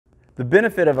The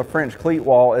benefit of a French cleat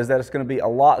wall is that it's going to be a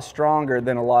lot stronger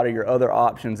than a lot of your other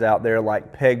options out there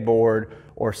like pegboard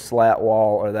or slat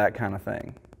wall or that kind of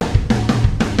thing.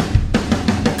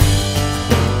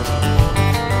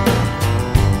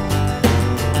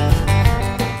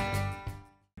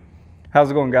 How's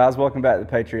it going, guys? Welcome back to the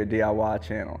Patriot DIY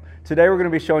channel. Today we're going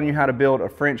to be showing you how to build a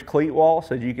French cleat wall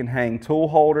so that you can hang tool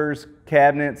holders,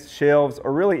 cabinets, shelves,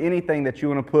 or really anything that you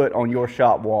want to put on your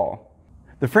shop wall.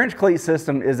 The French cleat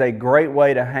system is a great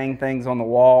way to hang things on the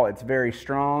wall. It's very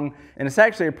strong, and it's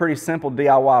actually a pretty simple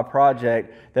DIY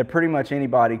project that pretty much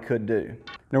anybody could do.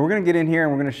 Now we're going to get in here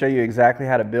and we're going to show you exactly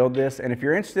how to build this, and if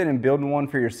you're interested in building one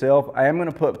for yourself, I am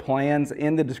going to put plans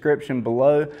in the description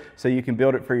below so you can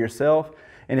build it for yourself.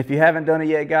 And if you haven't done it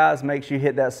yet, guys, make sure you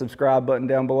hit that subscribe button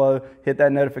down below, hit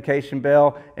that notification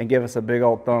bell, and give us a big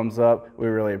old thumbs up. We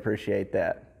really appreciate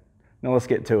that. Now let's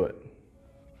get to it.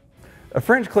 A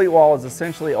French cleat wall is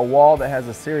essentially a wall that has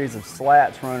a series of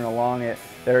slats running along it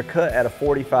that are cut at a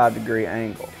 45-degree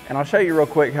angle. And I'll show you real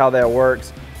quick how that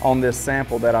works on this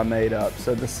sample that I made up.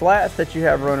 So the slats that you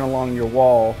have running along your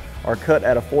wall are cut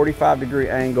at a 45-degree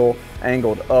angle,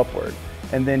 angled upward.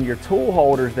 And then your tool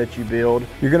holders that you build,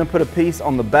 you're going to put a piece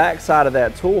on the back side of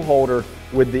that tool holder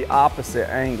with the opposite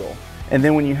angle. And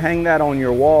then when you hang that on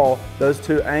your wall, those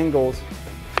two angles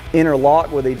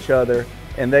interlock with each other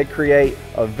and they create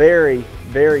a very,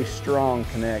 very strong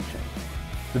connection.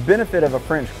 The benefit of a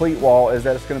French cleat wall is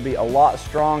that it's going to be a lot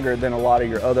stronger than a lot of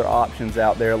your other options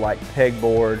out there like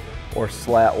pegboard or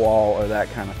slat wall or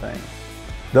that kind of thing.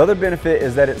 The other benefit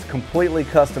is that it's completely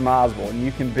customizable and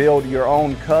you can build your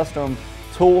own custom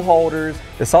tool holders.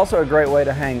 It's also a great way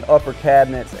to hang upper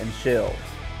cabinets and shelves.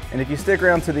 And if you stick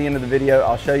around to the end of the video,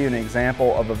 I'll show you an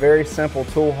example of a very simple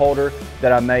tool holder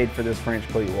that I made for this French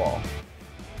cleat wall.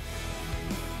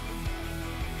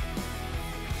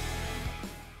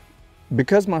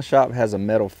 Because my shop has a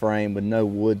metal frame with no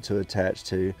wood to attach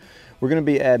to, we're going to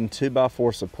be adding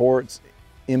 2x4 supports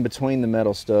in between the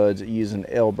metal studs using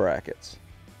L brackets.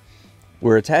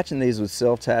 We're attaching these with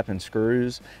self-tapping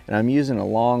screws, and I'm using a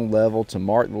long level to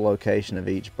mark the location of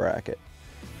each bracket.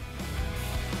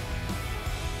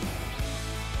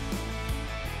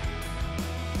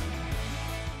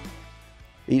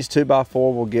 Each 2x4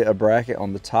 will get a bracket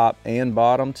on the top and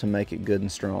bottom to make it good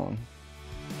and strong.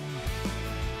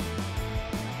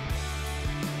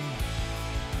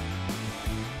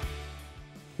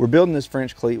 We're building this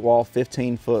French cleat wall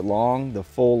 15 foot long, the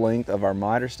full length of our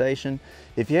miter station.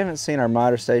 If you haven't seen our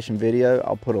miter station video,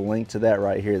 I'll put a link to that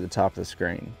right here at the top of the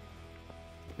screen.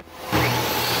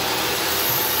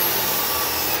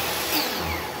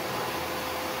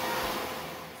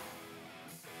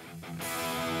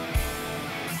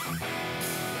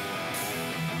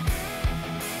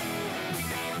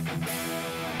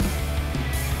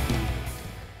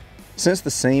 Since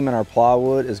the seam in our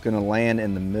plywood is going to land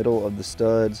in the middle of the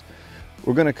studs,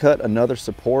 we're going to cut another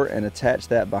support and attach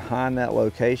that behind that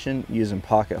location using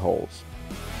pocket holes.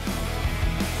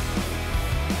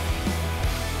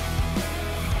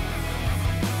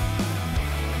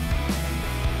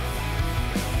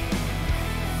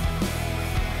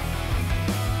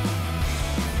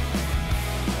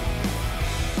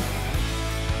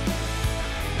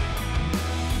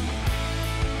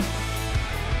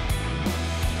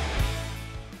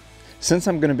 Since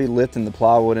I'm going to be lifting the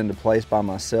plywood into place by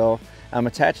myself, I'm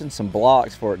attaching some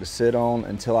blocks for it to sit on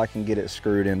until I can get it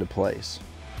screwed into place.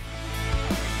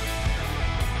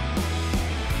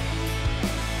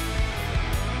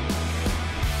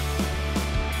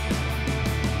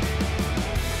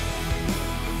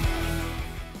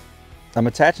 I'm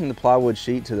attaching the plywood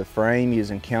sheet to the frame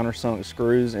using countersunk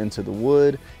screws into the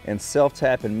wood and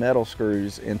self-tapping metal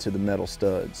screws into the metal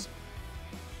studs.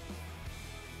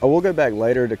 I will go back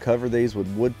later to cover these with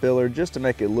wood filler just to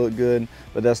make it look good,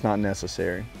 but that's not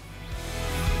necessary.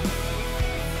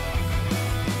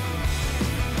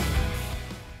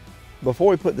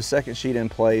 Before we put the second sheet in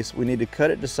place, we need to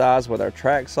cut it to size with our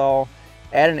track saw,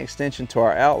 add an extension to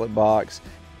our outlet box,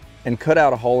 and cut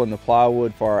out a hole in the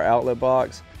plywood for our outlet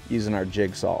box using our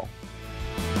jigsaw.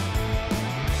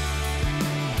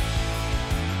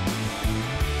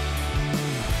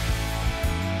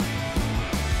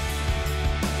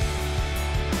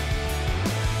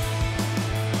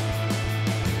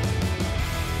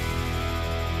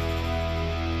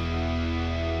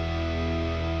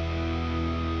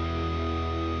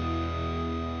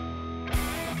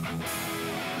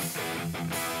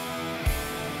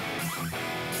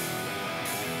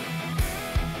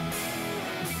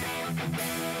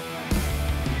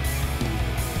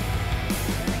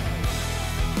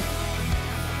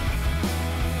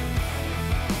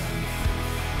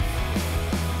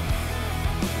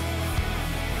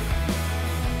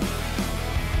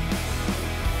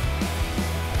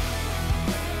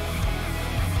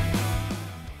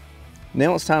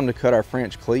 Now it's time to cut our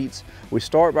French cleats. We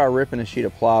start by ripping a sheet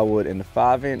of plywood into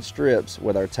 5-inch strips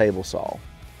with our table saw.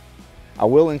 I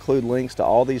will include links to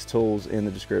all these tools in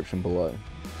the description below.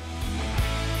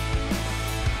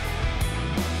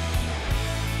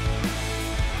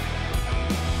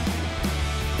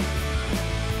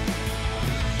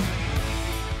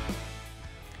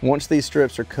 Once these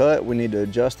strips are cut, we need to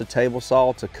adjust the table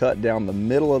saw to cut down the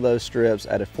middle of those strips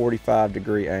at a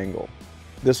 45-degree angle.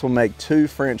 This will make 2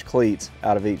 French cleats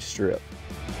out of each strip.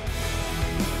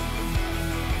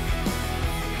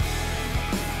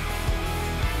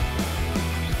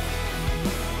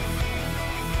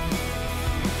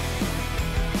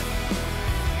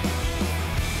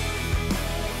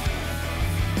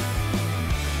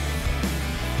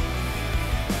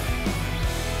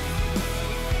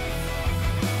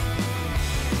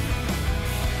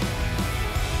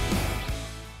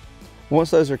 Once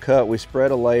those are cut, we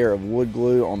spread a layer of wood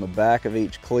glue on the back of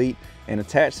each cleat and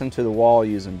attach them to the wall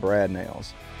using brad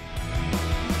nails.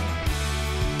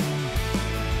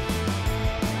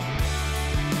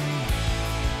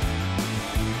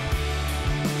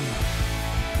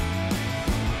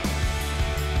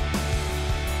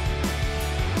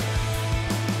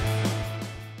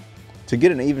 To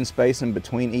get an even spacing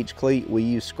between each cleat, we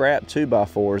use scrap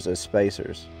 2x4s as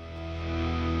spacers.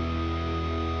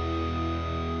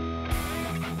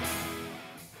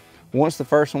 Once the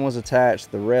first one was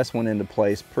attached, the rest went into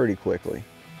place pretty quickly.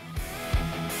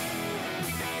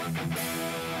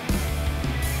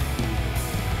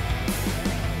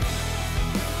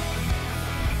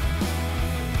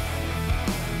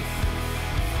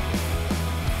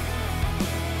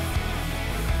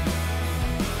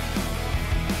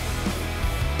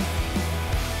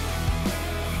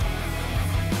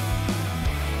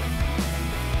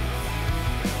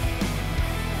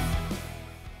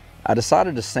 I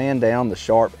decided to sand down the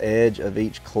sharp edge of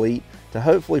each cleat to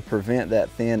hopefully prevent that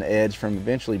thin edge from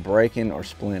eventually breaking or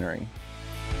splintering.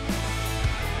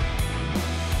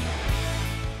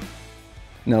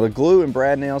 Now the glue and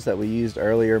brad nails that we used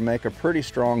earlier make a pretty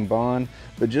strong bond,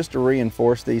 but just to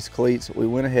reinforce these cleats, we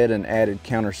went ahead and added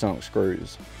countersunk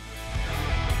screws.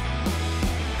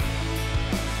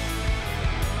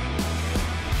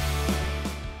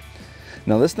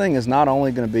 Now this thing is not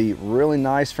only going to be really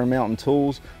nice for mounting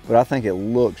tools, but I think it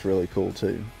looks really cool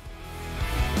too.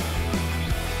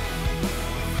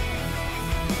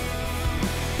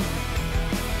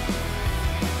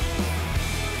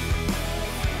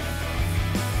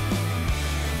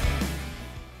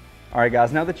 Alright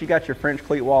guys, now that you got your French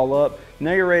cleat wall up,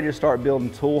 now you're ready to start building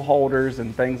tool holders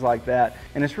and things like that.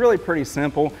 And it's really pretty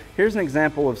simple. Here's an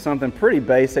example of something pretty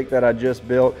basic that I just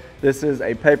built. This is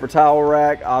a paper towel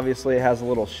rack. Obviously it has a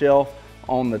little shelf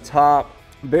on the top.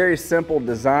 Very simple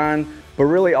design, but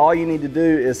really all you need to do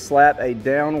is slap a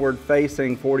downward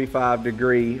facing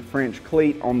 45-degree French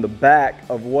cleat on the back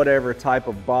of whatever type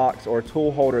of box or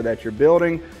tool holder that you're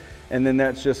building. And then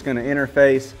that's just going to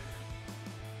interface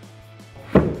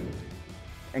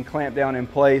and clamp down in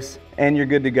place, and you're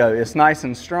good to go. It's nice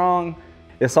and strong.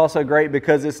 It's also great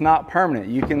because it's not permanent.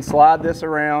 You can slide this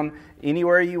around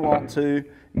anywhere you want to,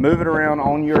 move it around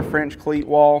on your French cleat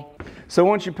wall. So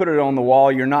once you put it on the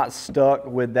wall, you're not stuck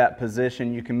with that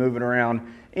position. You can move it around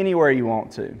anywhere you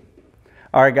want to.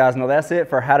 All right guys, now that's it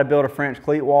for how to build a French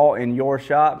cleat wall in your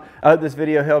shop. I hope this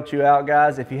video helped you out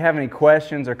guys. If you have any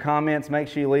questions or comments, make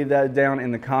sure you leave that down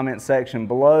in the comment section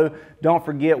below. Don't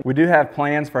forget, we do have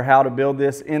plans for how to build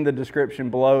this in the description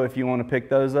below if you want to pick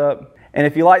those up. And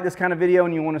if you like this kind of video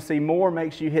and you want to see more,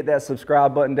 make sure you hit that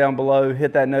subscribe button down below,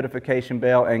 hit that notification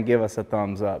bell, and give us a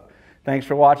thumbs up. Thanks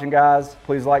for watching guys.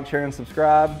 Please like, share, and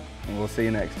subscribe, and we'll see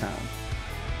you next time.